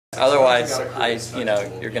Otherwise,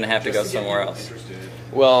 you're going to have to go somewhere else.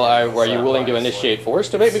 Well, are you willing to initiate force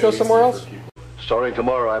to make me go somewhere else? Starting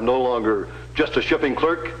tomorrow, I'm no longer just a shipping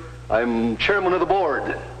clerk. I'm chairman of the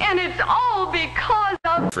board. And it's all because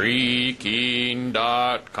of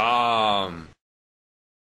Freaking.com.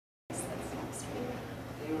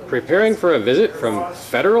 Preparing for a visit from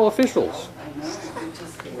federal officials.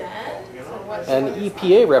 An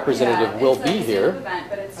EPA representative will be here.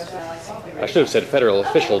 I should have said federal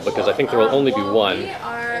official because I think there will only be one.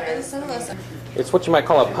 It's what you might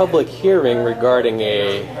call a public hearing regarding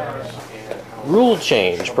a rule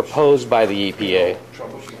change proposed by the EPA.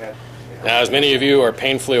 Now, as many of you are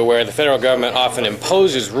painfully aware, the federal government often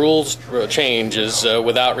imposes rules changes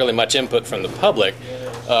without really much input from the public.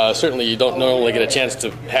 Certainly you don't normally get a chance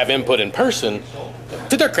to have input in person.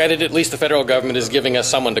 To their credit, at least the federal government is giving us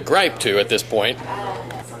someone to gripe to at this point.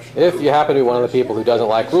 If you happen to be one of the people who doesn't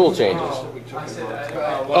like rule changes.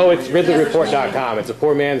 Oh, it's RidleyReport.com. It's a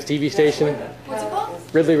poor man's TV station. What's it called?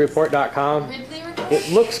 RidleyReport.com. Ridley Report?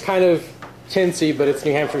 It looks kind of chintzy, but it's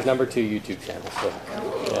New Hampshire's #2 YouTube channel. So,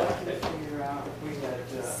 yeah.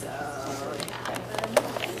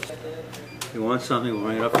 If you want something, we'll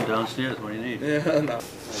bring it up from downstairs. What do you need? Yeah, no.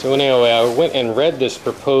 So anyway, I went and read this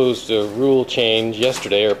proposed rule change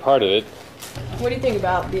yesterday, or part of it. What do you think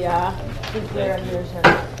about the regulation?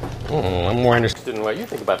 I'm more interested in what you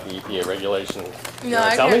think about the EPA regulation. No,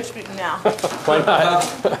 I can't speak now. Why not?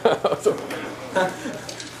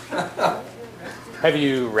 Have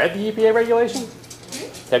you read the EPA regulation?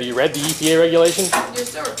 Have you read the EPA regulation? You're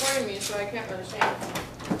still recording me, so I can't understand.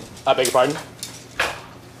 I beg your pardon?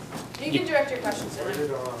 You can direct your questions to him.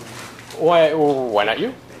 Why not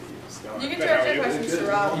you? You can direct your questions to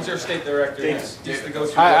Rob. He's our state director. He's the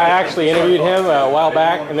go-to. I actually interviewed him a while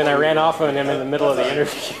back, and then I ran off on him in the middle of the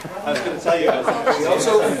interview. I was going to tell you.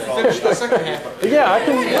 Also, finish the second half. Yeah, I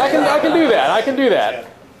can do that. I can do that.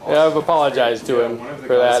 Yeah, I've apologized to him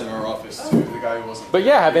for that. In our office too, the guy who wasn't. But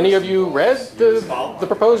yeah, have any of you read the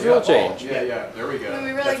proposed rule change? Yeah, there we go. We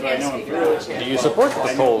really can't speak about it. Do you support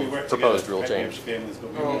the proposed rule change? We're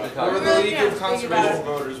the League of Conservation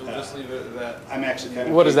Voters. We'll just leave it at that. I'm actually kind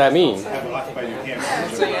of. What does that mean?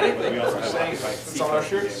 Say anything. We're saying it's on our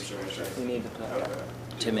shirts. You need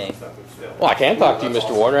to me. Well, I can talk to you,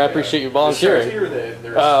 Mr. Warner. I appreciate you volunteering.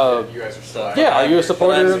 Yeah, are you a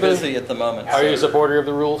supporter of busy the? at the moment. Are you a supporter of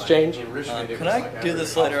the rules change? Can I do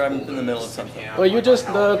this later? I'm in the middle of something. Well, you just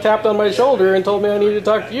tapped on my shoulder and told me I needed to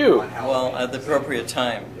talk to you. Well, at the appropriate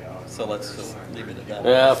time. So let's just leave it at that.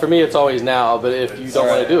 Yeah, for me it's always now, but if you don't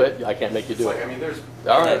want to do it, I can't make you do it.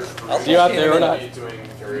 All right. See you out there or not. Doing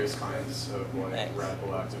various kinds of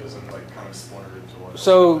radical activism, kind of splintered into one.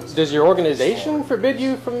 So, does your organization forbid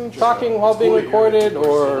you from talking while being recorded,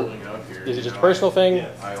 or is it just a personal thing?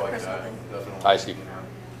 I like that, definitely. I see.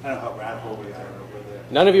 I don't know how radical we are.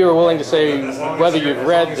 None of you are willing to say whether you've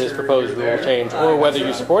read this proposed rule change or whether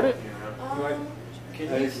you support it?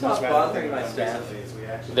 Can you stop bothering my staff?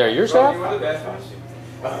 They're your staff?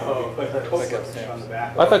 I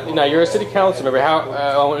thought, now you're a city council member.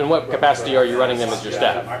 How, in what capacity are you running them as your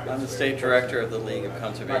staff? I'm the state director of the League of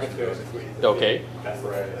Conservation Voters. Okay.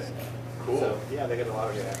 Cool. Yeah, they get a lot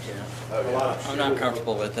of reaction. I'm not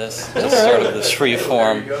comfortable with this. Just sort of this free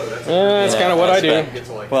form. That's kind of what I do.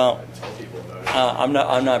 Well, I'm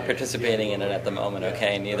not participating in it at the moment.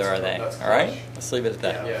 Okay, neither are they. All right, let's leave it at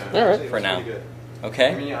that. All right. For now.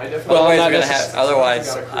 Okay. Well,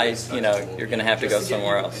 Otherwise, you're gonna have to go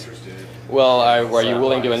somewhere else. Well, are you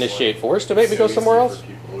willing to initiate force to make me go somewhere else?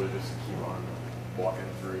 People to just keep on walking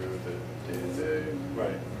through the day-to-day.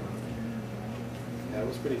 Right. Yeah, it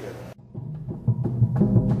was pretty good.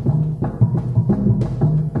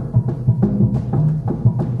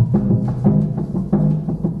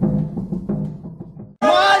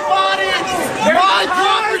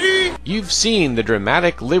 You've seen the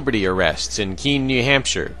dramatic Liberty arrests in Keene, New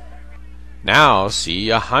Hampshire. Now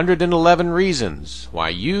see 111 reasons why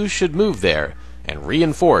you should move there and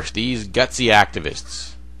reinforce these gutsy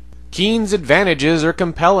activists. Keene's advantages are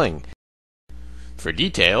compelling. For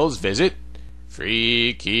details, visit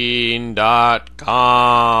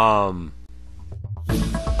freekeene.com.